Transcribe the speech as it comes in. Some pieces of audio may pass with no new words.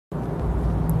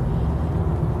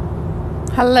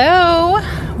Hello,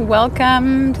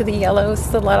 welcome to the Yellow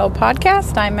Stiletto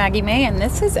Podcast. I'm Maggie May, and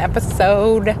this is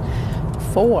episode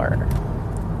 4.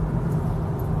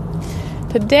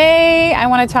 Today, I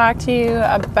want to talk to you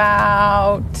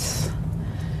about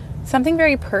something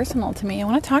very personal to me. I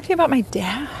want to talk to you about my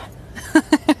dad.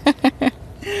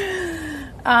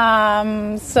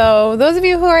 So those of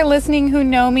you who are listening who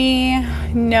know me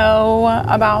know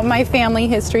about my family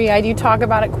history. I do talk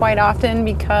about it quite often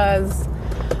because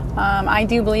I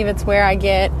do believe it's where I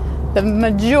get the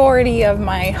majority of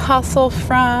my hustle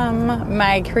from,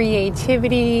 my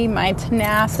creativity, my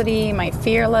tenacity, my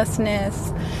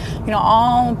fearlessness,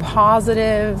 all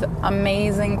positive,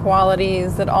 amazing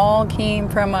qualities that all came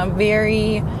from a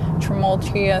very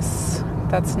tumultuous,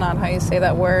 that's not how you say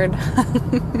that word.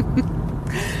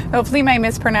 Hopefully my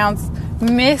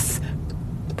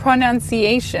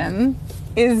mispronunciation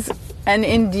is an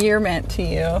endearment to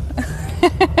you.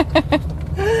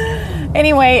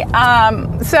 Anyway, if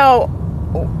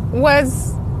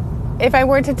I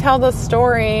were to tell the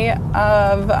story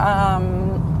of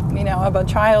a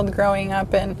child growing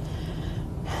up in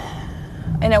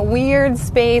a weird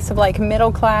space of like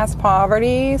middle class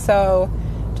poverty, so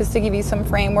just to give you some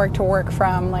framework to work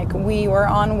from, like we were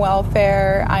on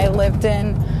welfare, I lived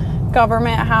in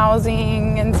government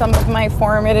housing in some of my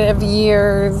formative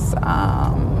years,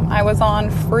 I was on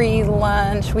free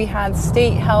lunch, we had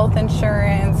state health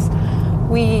insurance,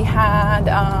 we had,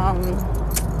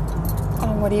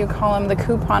 the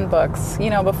coupon books.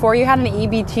 Before you had an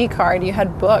EBT card, you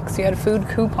had books, you had food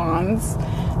coupons.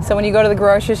 So when you go to the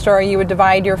grocery store, you would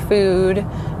divide your food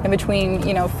in between,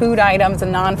 food items and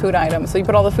non-food items. So you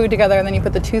put all the food together and then you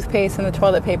put the toothpaste and the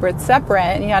toilet paper. It's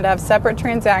separate and you had to have separate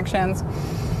transactions.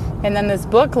 And then this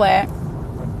booklet,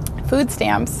 food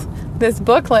stamps, this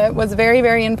booklet was very,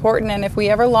 very important. And if we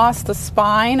ever lost the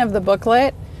spine of the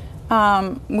booklet,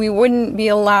 we wouldn't be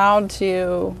allowed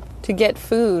to get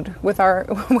food with our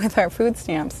food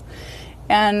stamps.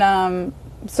 And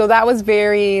so that was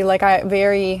made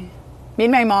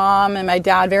my mom and my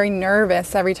dad very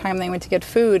nervous every time they went to get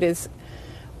food, is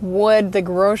would the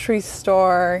grocery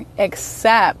store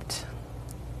accept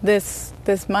this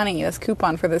money, this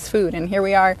coupon for this food? And here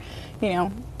we are, 2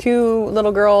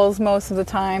 little girls most of the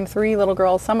time, 3 little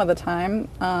girls some of the time.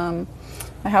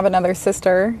 I have another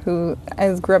sister who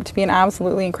grew up to be an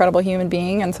absolutely incredible human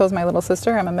being, and so is my little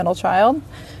sister. I'm a middle child.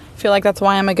 I feel like that's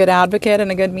why I'm a good advocate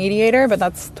and a good mediator, but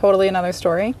that's totally another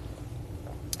story.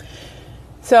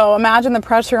 So imagine the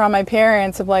pressure on my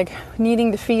parents of like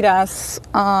needing to feed us,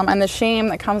 and the shame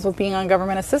that comes with being on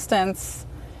government assistance,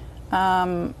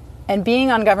 and being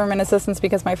on government assistance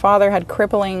because my father had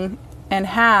crippling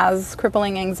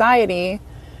anxiety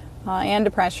and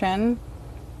depression.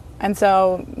 And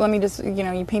so let me just,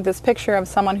 you paint this picture of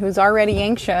someone who's already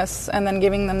anxious and then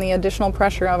giving them the additional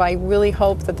pressure of, I really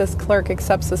hope that this clerk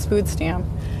accepts this food stamp.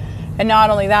 And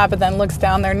not only that, but then looks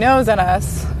down their nose at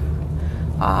us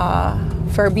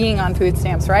for being on food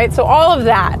stamps, right? So all of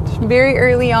that, very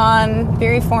early on,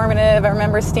 very formative. I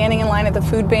remember standing in line at the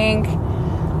food bank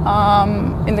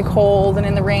in the cold and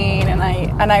in the rain. And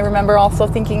I remember also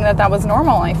thinking that was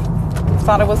normal. I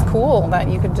thought it was cool that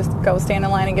you could just go stand in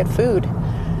line and get food.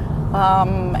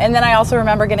 And then I also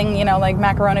remember getting, like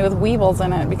macaroni with weevils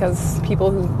in it because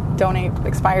people who donate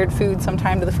expired food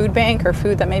sometime to the food bank or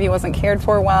food that maybe wasn't cared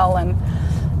for well, and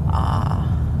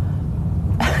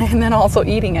then also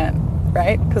eating it,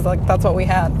 right? Because like that's what we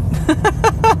had.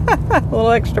 A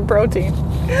little extra protein.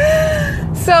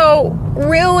 So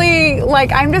really,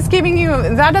 like I'm just giving you,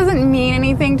 that doesn't mean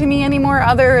anything to me anymore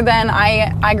other than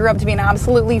I grew up to be an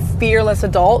absolutely fearless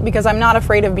adult because I'm not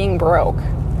afraid of being broke.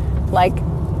 Like,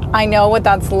 I know what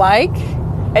that's like.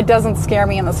 It doesn't scare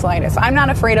me in the slightest. I'm not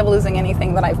afraid of losing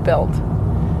anything that I've built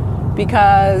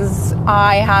because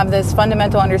I have this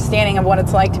fundamental understanding of what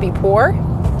it's like to be poor.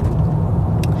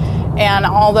 And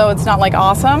although it's not like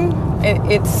awesome,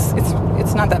 it's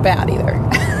not that bad either.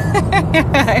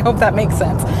 I hope that makes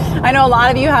sense. I know a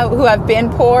lot of you who have been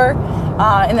poor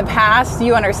in the past,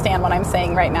 you understand what I'm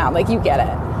saying right now. Like you get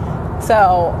it.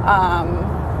 So,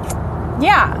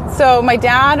 so my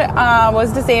dad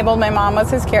was disabled. My mom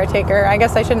was his caretaker. I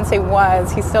guess I shouldn't say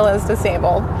was. He still is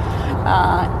disabled.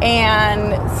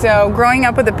 And so growing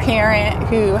up with a parent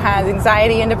who has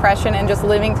anxiety and depression and just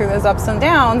living through those ups and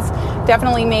downs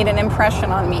definitely made an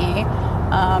impression on me.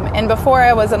 And before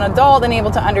I was an adult and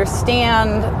able to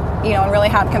understand, and really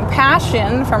have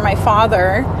compassion for my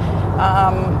father,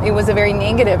 it was a very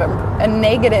negative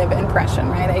impression,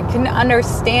 right? I couldn't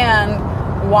understand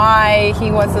why he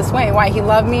was this way, why he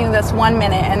loved me this one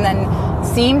minute and then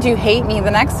seemed to hate me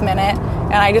the next minute,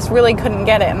 and I just really couldn't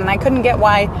get it. And I couldn't get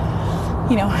why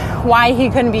why he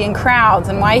couldn't be in crowds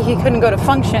and why he couldn't go to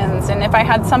functions. And if I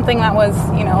had something that was,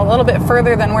 a little bit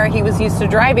further than where he was used to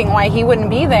driving, why he wouldn't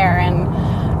be there. And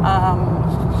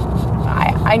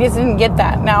I just didn't get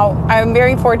that. Now, I'm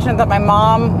very fortunate that my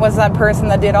mom was that person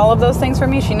that did all of those things for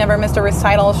me. She never missed a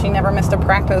recital. She never missed a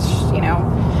practice,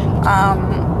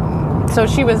 So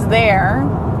she was there.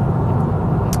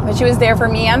 But she was there for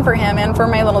me and for him and for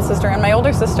my little sister and my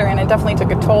older sister, and it definitely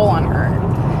took a toll on her.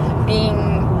 Being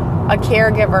a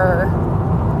caregiver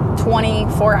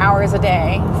 24 hours a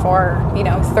day for,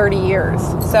 30 years.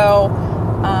 So,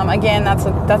 again, that's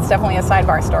definitely a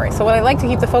sidebar story. So what I'd like to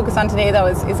keep the focus on today, though,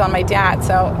 is on my dad.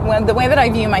 So the way that I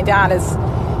view my dad is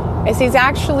he's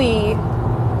actually,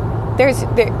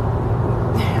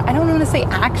 I don't want to say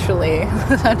actually.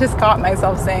 I just caught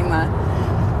myself saying that.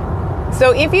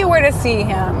 So if you were to see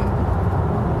him,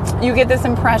 you get this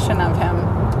impression of him.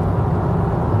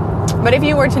 But if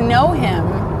you were to know him,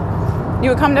 you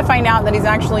would come to find out that he's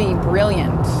actually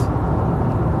brilliant.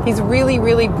 He's really,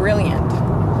 really brilliant.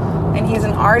 And he's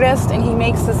an artist, and he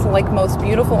makes this most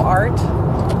beautiful art.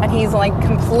 And he's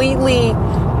completely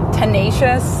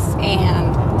tenacious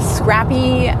and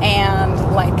scrappy and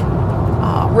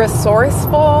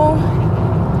resourceful.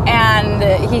 And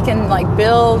he can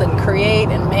build and create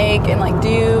and make and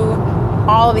do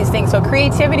all of these things. So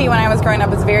creativity when I was growing up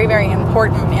was very, very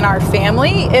important in our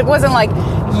family. It wasn't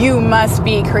you must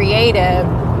be creative,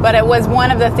 but it was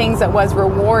one of the things that was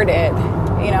rewarded.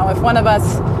 If one of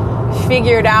us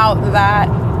figured out that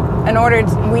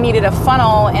we needed a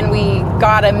funnel, and we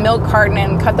got a milk carton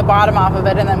and cut the bottom off of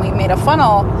it, and then we made a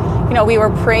funnel, we were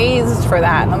praised for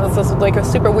that. And this is a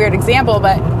super weird example,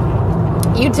 but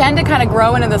you tend to kind of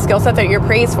grow into the skill set that you're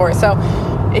praised for. So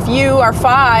if you are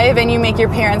 5 and you make your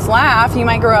parents laugh, you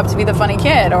might grow up to be the funny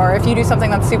kid. Or if you do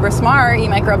something that's super smart, you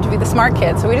might grow up to be the smart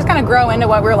kid. So we just kind of grow into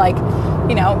what we're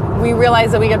we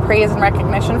realize that we get praise and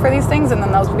recognition for these things, and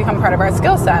then those become part of our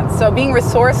skill sets. So being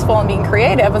resourceful and being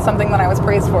creative was something that I was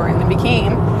praised for, and it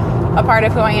became a part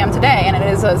of who I am today. And it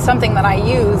is something that I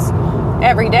use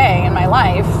every day in my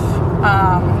life.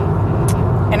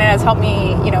 And it has helped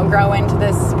me, grow into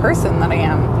this person that I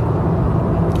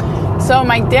am. So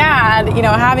my dad,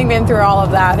 having been through all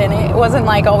of that, and it wasn't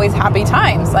always happy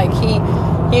times.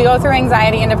 He'd go through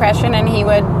anxiety and depression, and he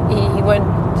would,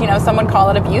 some would call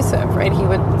it abusive, right? He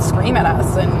would scream at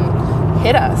us and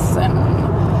hit us and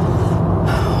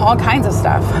all kinds of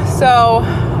stuff. So,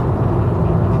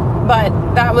 but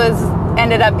that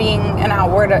ended up being an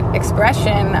outward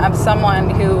expression of someone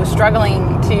who was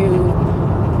struggling to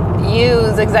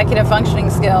use executive functioning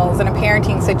skills in a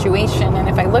parenting situation. And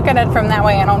if I look at it from that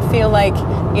way, I don't feel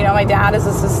my dad is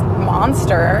this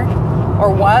monster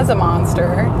or was a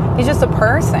monster. He's just a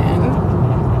person.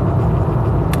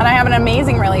 And I have an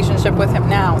amazing relationship with him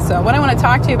now. So what I want to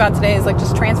talk to you about today is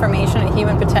just transformation and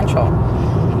human potential.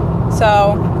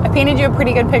 So I painted you a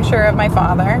pretty good picture of my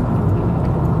father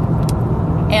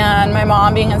and my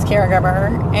mom being his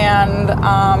caregiver. And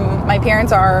my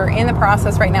parents are in the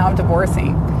process right now of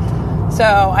divorcing. So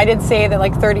I did say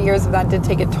that 30 years of that did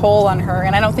take a toll on her.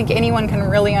 And I don't think anyone can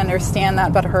really understand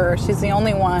that but her. She's the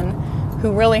only one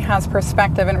who really has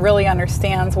perspective and really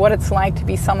understands what it's like to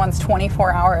be someone's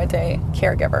 24-hour-a-day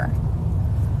caregiver.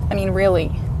 I mean,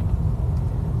 really.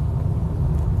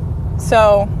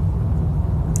 So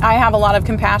I have a lot of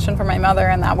compassion for my mother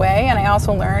in that way. And I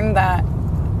also learned that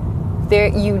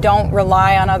you don't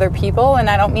rely on other people. And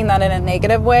I don't mean that in a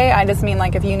negative way. I just mean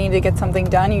if you need to get something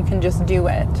done, you can just do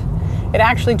it. It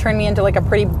actually turned me into a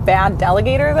pretty bad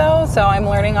delegator, though, so I'm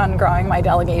learning on growing my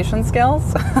delegation skills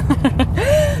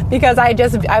because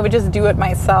I would just do it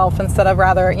myself instead of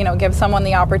rather, give someone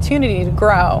the opportunity to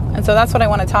grow. And so that's what I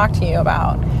want to talk to you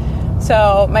about.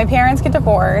 So my parents get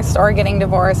divorced or getting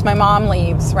divorced. My mom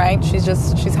leaves, right? She's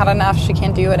had enough. She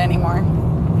can't do it anymore.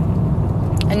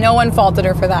 And no one faulted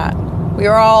her for that. We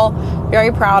were all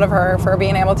very proud of her for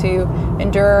being able to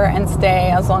endure and stay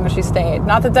as long as she stayed.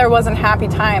 Not that there wasn't happy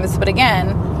times, but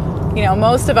again,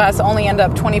 most of us only end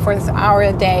up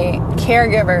 24-hour-a-day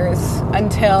caregivers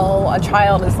until a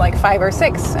child is 5 or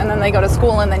 6, and then they go to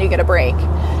school, and then you get a break.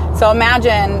 So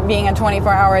imagine being a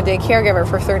 24-hour-a-day caregiver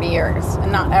for 30 years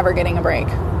and not ever getting a break.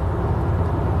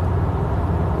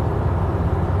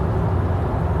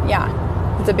 Yeah,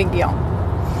 it's a big deal.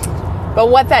 But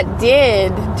what that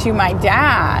did to my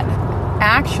dad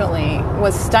actually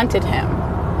was stunted him,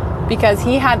 because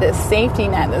he had this safety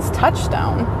net, this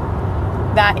touchstone,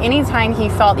 that anytime he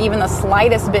felt even the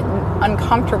slightest bit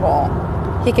uncomfortable,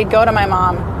 he could go to my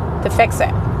mom to fix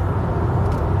it.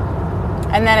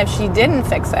 And then if she didn't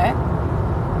fix it,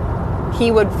 he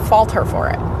would fault her for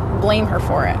it. blame her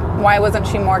for it. Why wasn't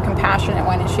she more compassionate?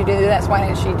 Why didn't she do this? Why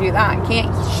didn't she do that?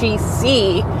 Can't she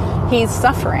see he's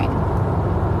suffering?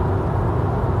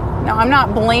 Now, I'm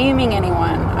not blaming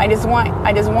anyone. I just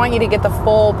want you to get the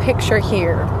full picture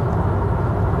here.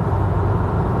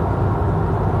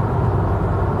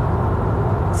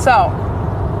 So,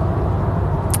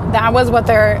 that was what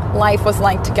their life was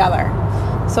like together.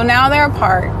 So now they're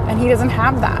apart, and he doesn't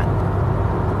have that.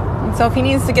 And so if he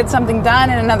needs to get something done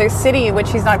in another city,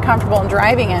 which he's not comfortable in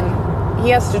driving in,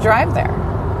 he has to drive there.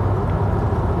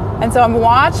 And so I've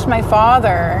watched my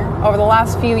father over the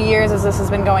last few years as this has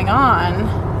been going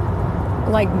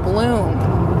on, like bloom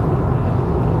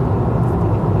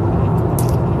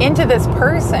into this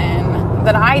person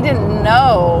that I didn't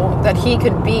know that he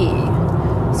could be.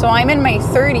 So I'm in my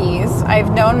 30s. I've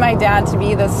known my dad to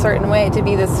be this certain way, to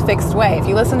be this fixed way. If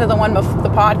you listen to the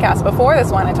podcast before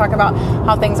this one, I talk about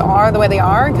how things are the way they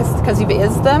are because you've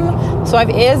ised them. So I've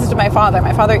ised my father.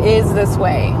 My father is this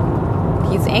way.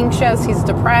 He's anxious. He's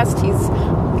depressed. He's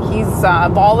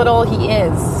volatile. He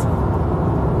is.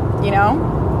 You know?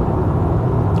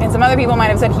 And some other people might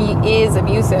have said he is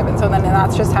abusive. And so then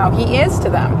that's just how he is to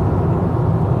them.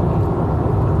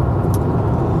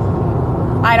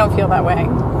 I don't feel that way,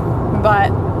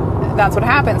 but that's what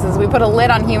happens is we put a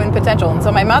lid on human potential. And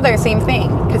so my mother, same thing,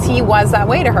 because he was that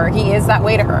way to her. He is that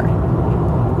way to her.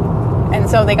 And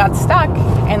so they got stuck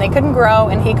and they couldn't grow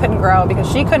and he couldn't grow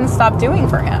because she couldn't stop doing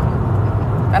for him.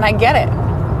 And I get it.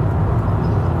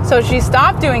 So she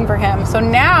stopped doing for him. So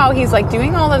now he's like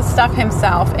doing all this stuff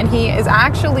himself and he is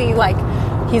actually like,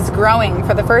 he's growing.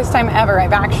 For the first time ever,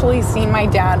 I've actually seen my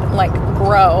dad like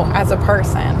grow as a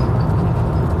person.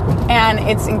 And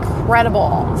it's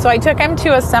incredible. So I took him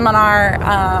to a seminar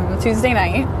Tuesday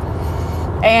night.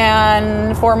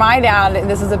 And for my dad,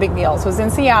 this is a big deal. So it's in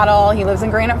Seattle. He lives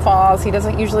in Granite Falls. He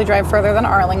doesn't usually drive further than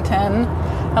Arlington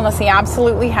unless he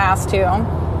absolutely has to.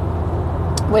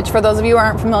 Which for those of you who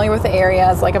aren't familiar with the area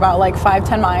is like about like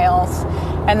 5-10 miles.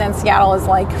 And then Seattle is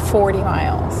like 40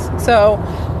 miles. So,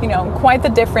 you know, quite the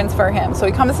difference for him. So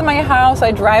he comes to my house.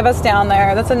 I drive us down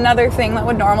there. That's another thing that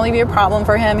would normally be a problem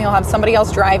for him. He'll have somebody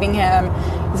else driving him.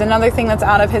 It's another thing that's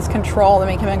out of his control to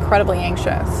make him incredibly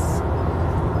anxious.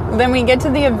 Then we get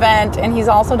to the event, and he's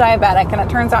also diabetic, and it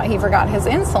turns out he forgot his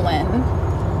insulin.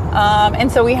 And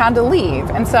so we had to leave.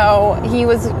 And so he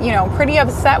was, you know, pretty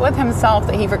upset with himself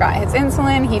that he forgot his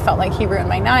insulin. He felt like he ruined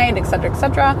my night, et cetera, et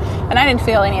cetera. And I didn't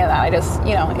feel any of that. I just,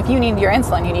 you know, if you need your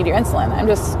insulin, you need your insulin.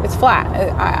 It's flat.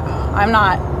 I'm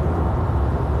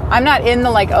not in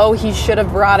the like, oh, he should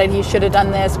have brought it. He should have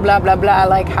done this, blah, blah, blah.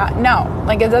 Like, no,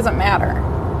 like it doesn't matter.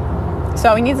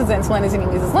 So he needs his insulin as he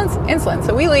needs his insulin.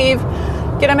 So we leave,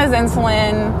 get him his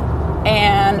insulin.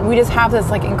 And we just have this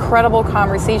like incredible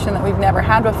conversation that we've never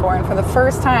had before. And for the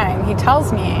first time, he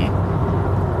tells me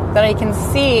that I can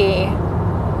see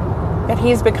that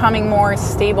he's becoming more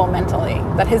stable mentally,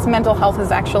 that his mental health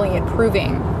is actually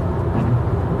improving.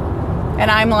 And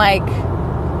I'm like,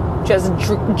 just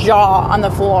jaw on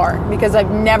the floor because I've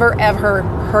never ever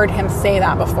heard him say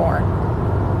that before.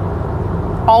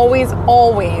 Always,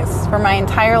 for my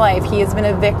entire life, he has been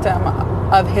a victim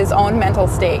of his own mental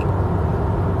state.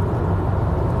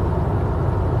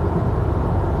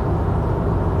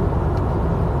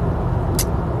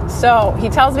 So he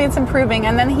tells me it's improving,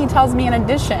 and then he tells me in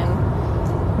addition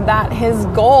that his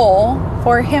goal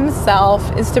for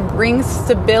himself is to bring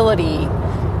stability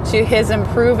to his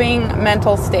improving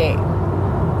mental state.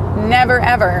 Never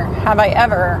ever have I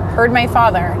ever heard my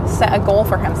father set a goal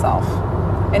for himself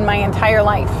in my entire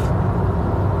life.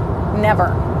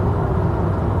 Never.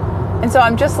 And so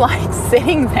I'm just like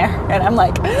sitting there and I'm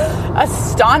like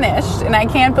astonished, and I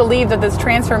can't believe that this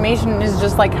transformation is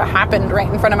just like happened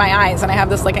right in front of my eyes. And I have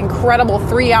this like incredible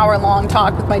 3-hour long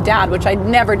talk with my dad, which I'd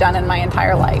never done in my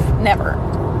entire life. Never.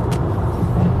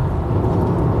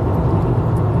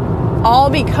 All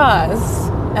because,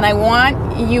 and I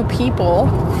want you people,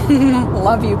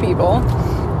 love you people,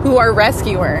 who are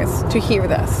rescuers to hear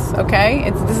this,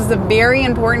 okay? This is a very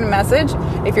important message.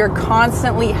 If you're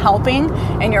constantly helping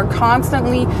and you're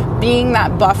constantly being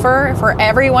that buffer for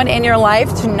everyone in your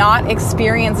life to not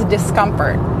experience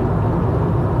discomfort,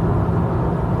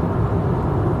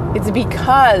 it's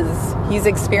because he's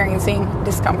experiencing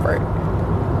discomfort.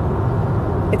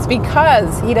 It's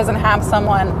because he doesn't have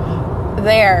someone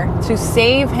there to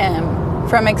save him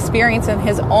from experiencing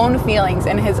his own feelings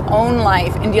in his own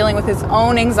life and dealing with his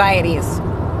own anxieties.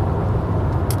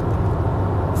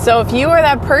 So if you are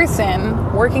that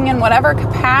person working in whatever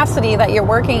capacity that you're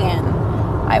working in,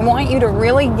 I want you to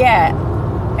really get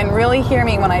and really hear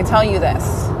me when I tell you this.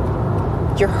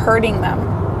 You're hurting them.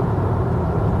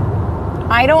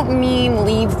 I don't mean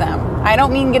leave them. I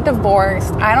don't mean get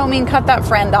divorced. I don't mean cut that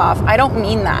friend off. I don't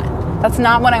mean that. That's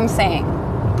not what I'm saying.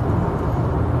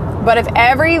 But if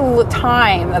every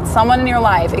time that someone in your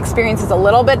life experiences a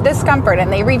little bit discomfort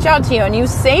and they reach out to you and you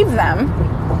save them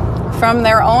from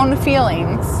their own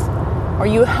feelings, or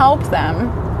you help them,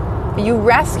 you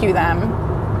rescue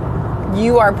them,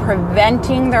 you are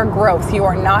preventing their growth. You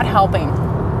are not helping.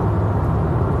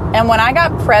 And when I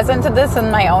got present to this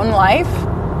in my own life,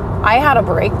 I had a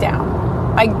breakdown.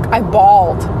 I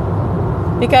bawled.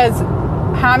 Because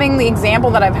having the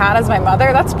example that I've had as my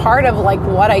mother, that's part of like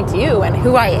what I do and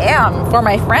who I am for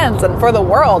my friends and for the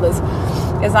world is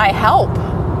I help.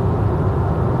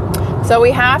 So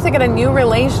we have to get a new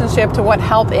relationship to what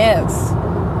help is.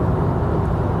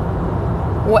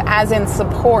 As in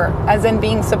support, as in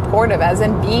being supportive, as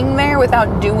in being there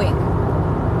without doing.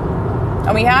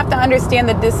 And we have to understand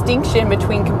the distinction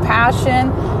between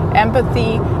compassion,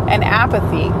 empathy, and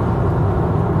apathy.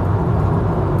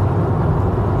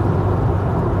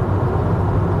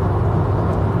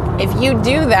 If you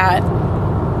do that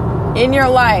in your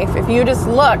life, if you just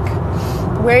look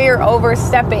where you're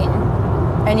overstepping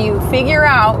and you figure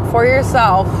out for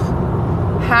yourself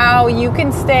how you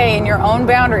can stay in your own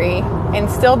boundary and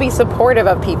still be supportive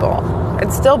of people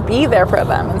and still be there for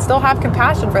them and still have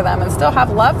compassion for them and still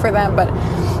have love for them, but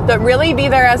really be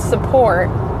there as support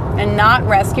and not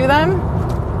rescue them,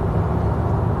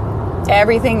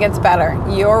 everything gets better.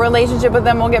 Your relationship with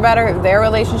them will get better. Their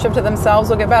relationship to themselves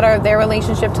will get better. Their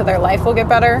relationship to their life will get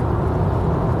better.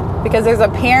 Because there's a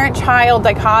parent-child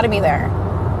dichotomy there.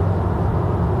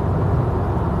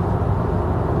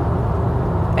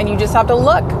 And you just have to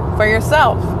look for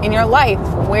yourself in your life.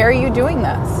 Where are you doing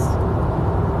this?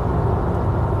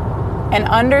 And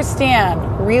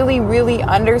understand, really, really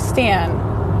understand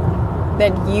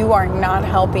that you are not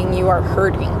helping, you are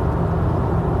hurting.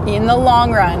 In the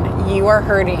long run, you are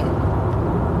hurting.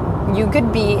 You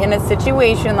could be in a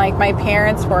situation like my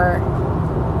parents were,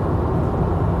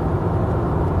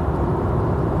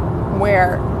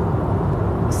 where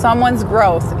someone's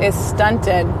growth is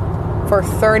stunted for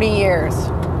 30 years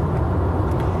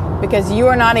because you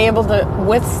are not able to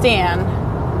withstand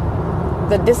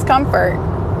the discomfort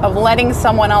of letting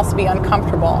someone else be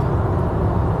uncomfortable.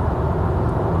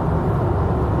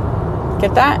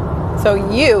 Get that? So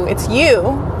it's you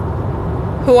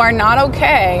who are not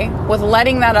okay with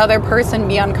letting that other person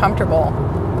be uncomfortable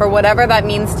for whatever that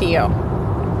means to you.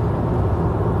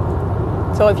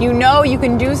 So if you know you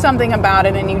can do something about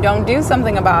it and you don't do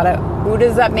something about it, who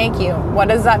does that make you? What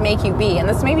does that make you be? And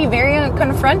this may be very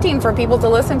confronting for people to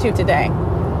listen to today.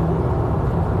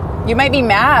 You might be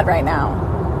mad right now.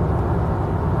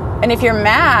 And if you're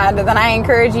mad, then I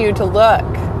encourage you to look.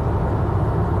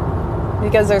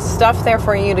 Because there's stuff there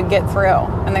for you to get through.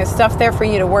 And there's stuff there for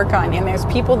you to work on. And there's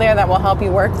people there that will help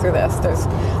you work through this.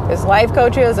 There's life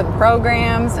coaches and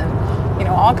programs and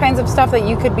all kinds of stuff that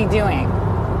you could be doing.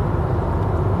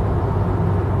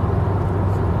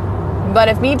 But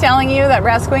if me telling you that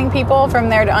rescuing people from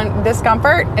their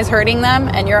discomfort is hurting them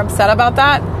and you're upset about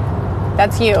that,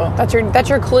 that's you. That's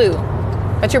your clue.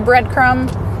 That's your breadcrumb.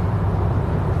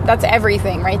 That's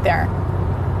everything right there.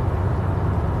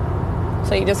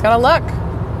 So you just gotta look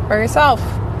for yourself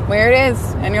where it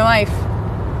is in your life.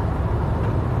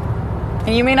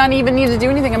 And you may not even need to do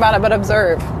anything about it but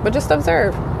observe. But just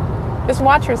observe. Just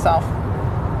watch yourself.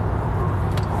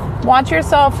 Watch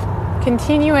yourself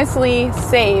continuously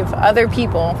save other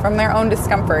people from their own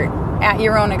discomfort at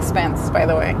your own expense, by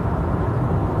the way.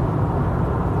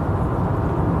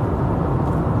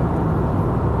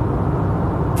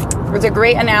 There's a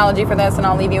great analogy for this, and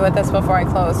I'll leave you with this before I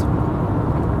close.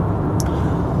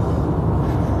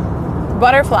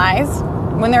 Butterflies,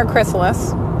 when they're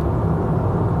chrysalis,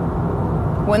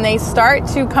 when they start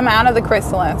to come out of the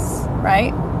chrysalis,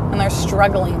 right? And they're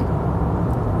struggling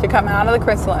to come out of the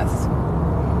chrysalis.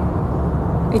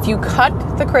 If you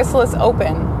cut the chrysalis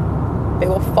open, they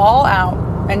will fall out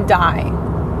and die.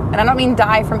 And I don't mean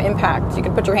die from impact. You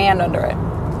can put your hand under it.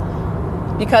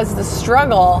 Because the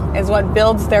struggle is what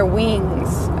builds their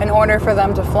wings in order for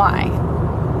them to fly.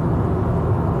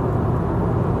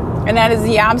 And that is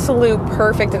the absolute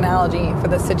perfect analogy for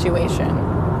this situation.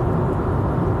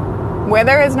 Where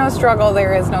there is no struggle,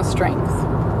 there is no strength.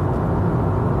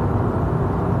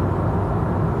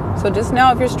 So just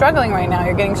know if you're struggling right now,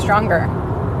 you're getting stronger.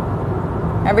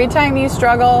 Every time you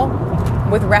struggle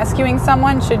with rescuing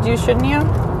someone, shouldn't you?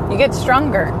 You get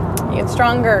stronger. You get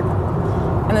stronger.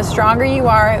 And the stronger you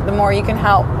are, the more you can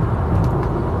help.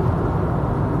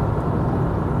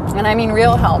 And I mean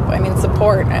real help. I mean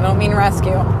support. I don't mean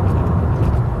rescue.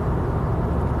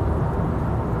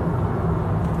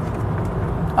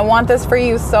 I want this for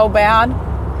you so bad.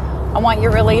 I want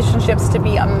your relationships to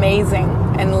be amazing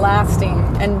and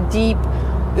lasting and deep,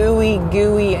 ooey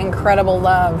gooey, incredible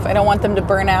love. I don't want them to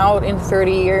burn out in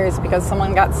 30 years because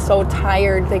someone got so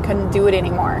tired they couldn't do it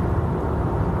anymore.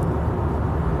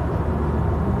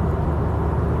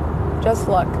 Just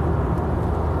look.